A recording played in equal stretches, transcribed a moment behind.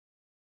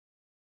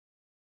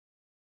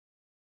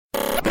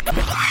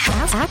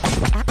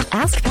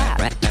Ask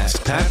Pat.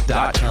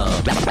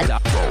 AskPat.com.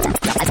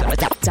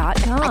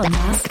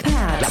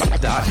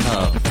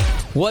 AskPat.com.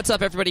 What's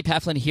up, everybody?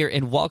 Pat Flynn here,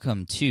 and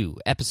welcome to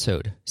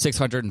episode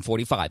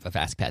 645 of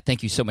Ask Pat.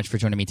 Thank you so much for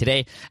joining me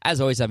today.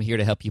 As always, I'm here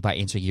to help you by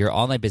answering your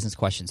online business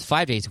questions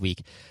 5 days a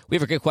week. We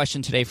have a good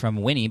question today from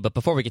Winnie, but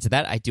before we get to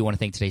that, I do want to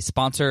thank today's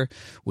sponsor,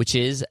 which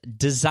is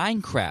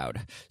Design Crowd.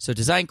 So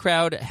Design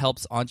Crowd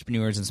helps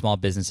entrepreneurs and small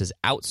businesses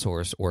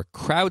outsource or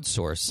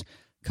crowdsource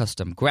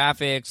custom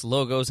graphics,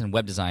 logos, and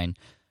web design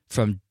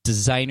from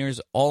designers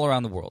all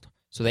around the world.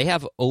 So they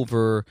have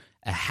over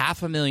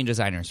 500,000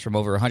 designers from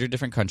over 100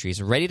 different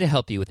countries ready to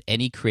help you with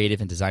any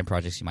creative and design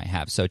projects you might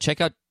have. So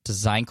check out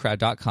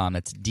designcrowd.com.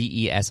 That's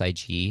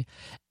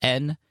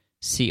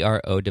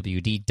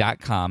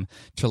DESIGNCROWD.com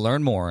to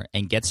learn more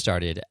and get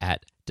started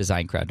at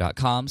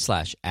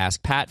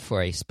designcrowd.com/askpat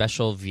for a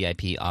special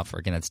VIP offer.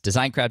 Again, that's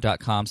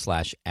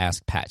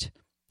designcrowd.com/askpat.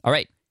 All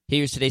right,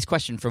 here's today's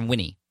question from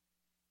Winnie.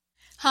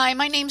 Hi,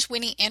 my name's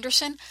Winnie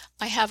Anderson.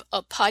 I have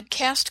a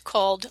podcast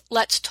called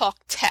Let's Talk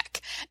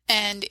Tech,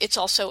 and it's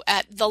also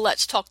at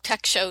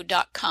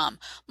theletstalktechshow.com.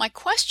 My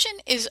question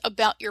is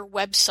about your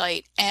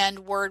website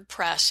and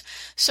WordPress.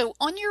 So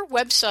on your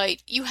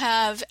website, you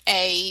have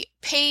a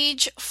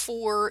page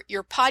for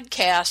your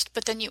podcast,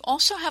 but then you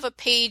also have a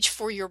page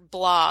for your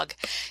blog.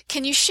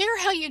 Can you share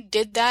how you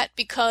did that?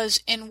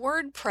 Because in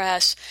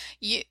WordPress,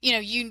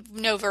 you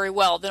know very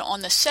well that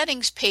on the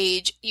settings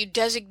page, you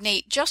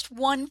designate just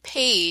one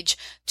page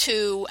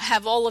to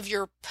have all of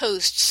your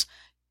posts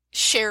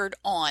shared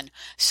on.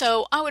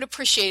 So I would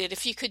appreciate it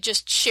if you could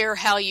just share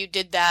how you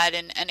did that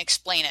and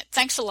explain it.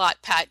 Thanks a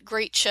lot, Pat.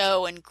 Great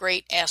show and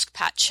great Ask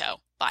Pat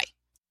show. Bye.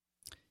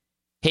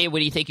 Hey,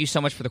 Winnie, thank you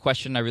so much for the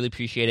question. I really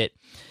appreciate it.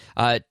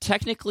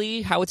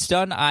 Technically, how it's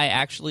done, I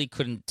actually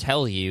couldn't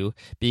tell you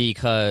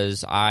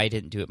because I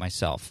didn't do it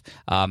myself.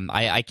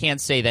 I can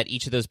say that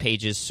each of those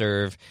pages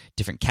serve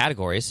different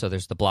categories. So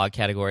there's the blog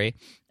category,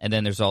 and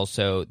then there's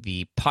also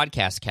the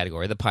podcast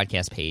category, the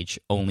podcast page,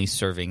 only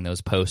serving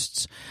those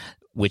posts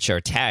which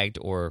are tagged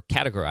or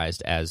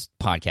categorized as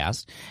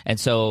podcast. And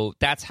so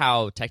that's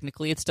how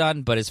technically it's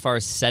done. But as far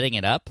as setting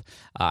it up,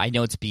 I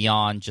know it's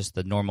beyond just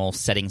the normal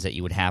settings that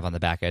you would have on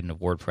the back end of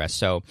WordPress.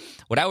 So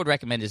what I would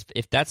recommend is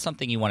if that's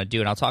something you want to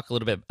do, and I'll talk a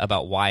little bit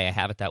about why I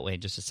have it that way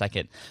in just a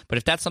second, but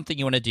if that's something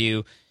you want to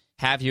do,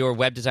 have your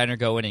web designer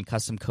go in and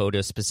custom code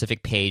a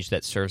specific page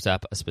that serves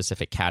up a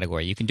specific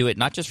category. You can do it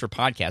not just for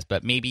podcasts,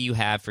 but maybe you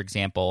have, for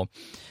example,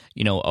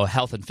 a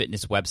health and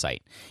fitness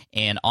website.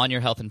 And on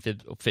your health and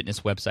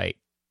fitness website,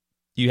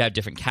 you have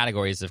different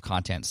categories of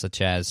content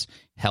such as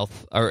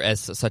health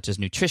such as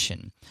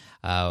nutrition,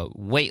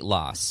 weight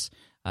loss,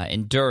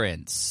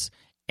 endurance,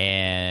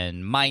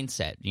 and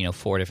mindset,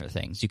 4 different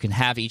things. You can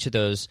have each of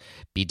those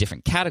be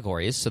different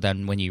categories. So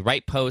then when you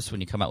write posts,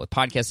 when you come out with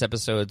podcast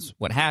episodes,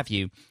 what have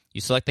you,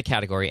 you select the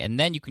category, and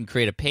then you can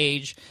create a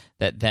page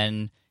that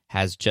then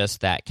has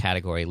just that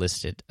category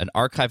listed. An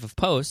archive of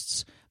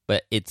posts,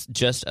 but it's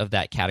just of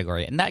that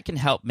category. And that can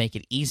help make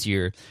it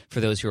easier for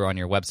those who are on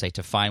your website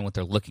to find what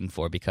they're looking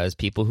for, because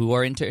people who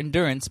are into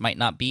endurance might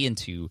not be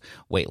into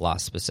weight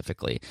loss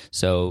specifically.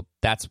 So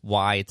that's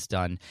why it's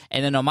done.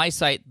 And then on my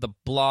site, the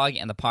blog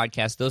and the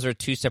podcast, those are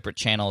 2 separate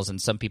channels,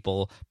 and some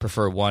people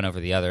prefer one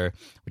over the other,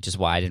 which is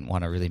why I didn't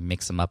want to really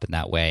mix them up in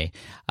that way.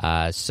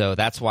 So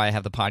that's why I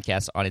have the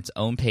podcast on its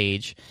own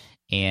page.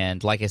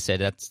 And like I said,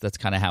 that's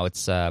kind of how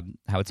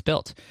it's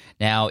built.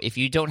 Now, if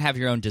you don't have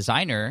your own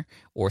designer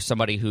or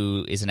somebody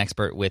who is an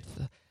expert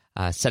with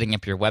setting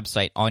up your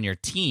website on your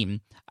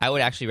team, I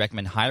would actually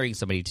recommend hiring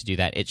somebody to do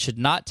that. It should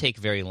not take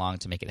very long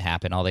to make it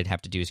happen. All they'd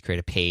have to do is create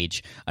a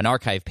page, an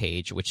archive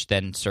page, which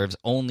then serves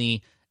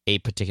only a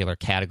particular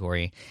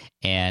category,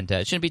 and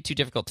it shouldn't be too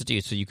difficult to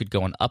do. So you could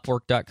go on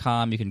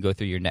Upwork.com. You can go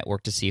through your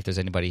network to see if there's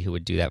anybody who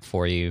would do that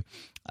for you.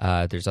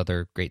 There's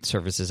other great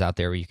services out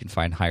there where you can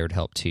find hired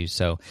help too.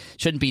 So it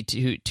shouldn't be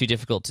too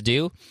difficult to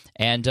do.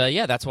 And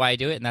that's why I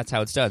do it, and that's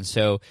how it's done.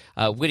 So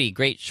Woody,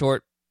 great,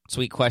 short,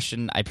 sweet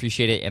question. I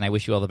appreciate it, and I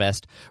wish you all the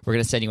best. We're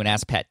going to send you an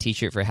Ask Pat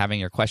t-shirt for having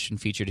your question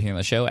featured here on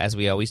the show, as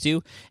we always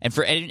do. And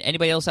for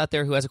anybody else out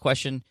there who has a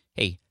question,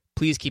 hey,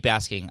 please keep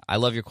asking. I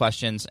love your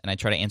questions, and I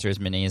try to answer as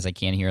many as I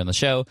can here on the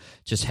show.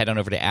 Just head on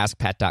over to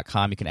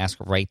askpat.com. You can ask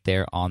right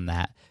there on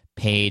that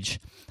page.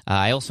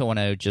 I also want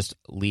to just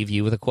leave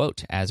you with a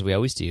quote, as we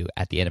always do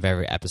at the end of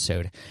every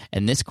episode.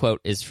 And this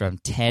quote is from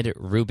Ted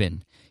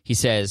Rubin. He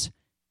says,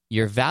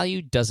 "Your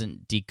value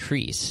doesn't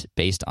decrease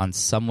based on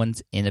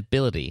someone's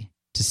inability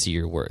to see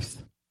your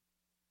worth."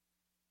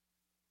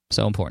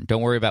 So important.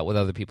 Don't worry about what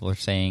other people are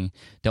saying.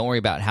 Don't worry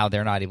about how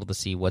they're not able to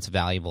see what's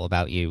valuable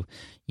about you.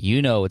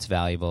 You know what's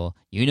valuable.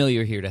 You know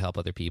you're here to help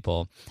other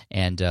people.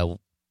 And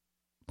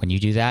when you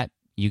do that,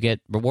 you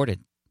get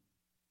rewarded.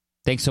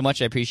 Thanks so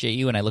much. I appreciate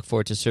you, and I look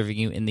forward to serving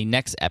you in the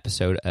next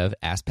episode of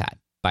Ask Pat.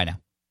 Bye now.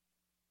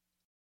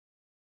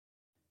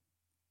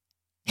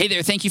 Hey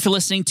there, thank you for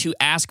listening to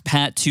Ask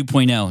Pat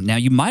 2.0. Now,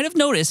 you might have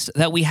noticed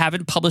that we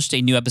haven't published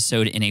a new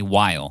episode in a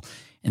while,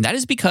 and that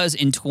is because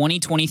in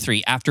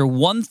 2023, after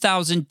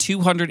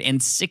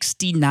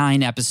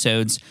 1,269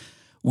 episodes,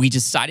 we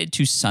decided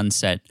to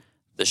sunset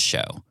the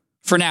show.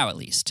 For now, at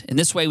least. In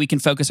this way, we can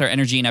focus our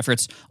energy and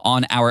efforts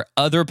on our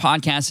other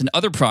podcasts and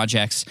other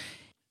projects.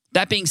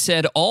 That being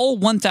said, all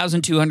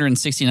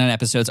 1,269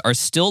 episodes are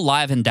still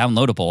live and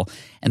downloadable,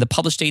 and the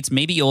published dates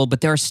may be old,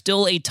 but there are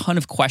still a ton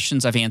of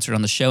questions I've answered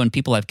on the show and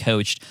people I've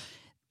coached.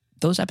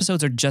 Those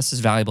episodes are just as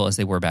valuable as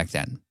they were back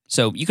then.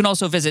 So you can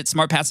also visit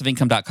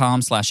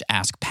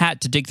smartpassiveincome.com/askpat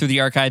to dig through the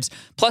archives.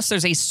 Plus,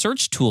 there's a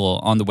search tool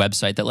on the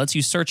website that lets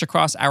you search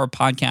across our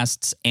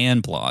podcasts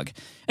and blog.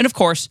 And of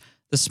course,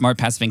 the Smart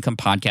Passive Income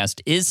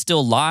podcast is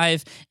still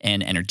live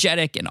and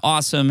energetic and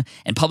awesome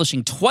and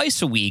publishing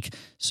twice a week.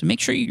 So make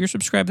sure you're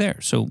subscribed there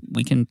so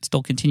we can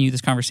still continue this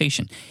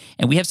conversation.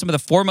 And we have some of the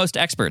foremost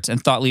experts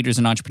and thought leaders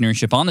in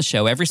entrepreneurship on the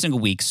show every single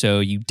week,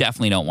 so you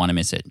definitely don't want to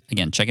miss it.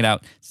 Again, check it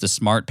out. It's the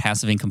Smart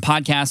Passive Income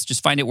podcast.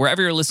 Just find it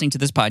wherever you're listening to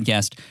this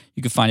podcast.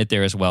 You can find it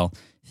there as well.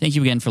 Thank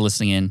you again for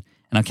listening in,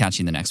 and I'll catch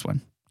you in the next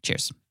one.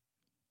 Cheers.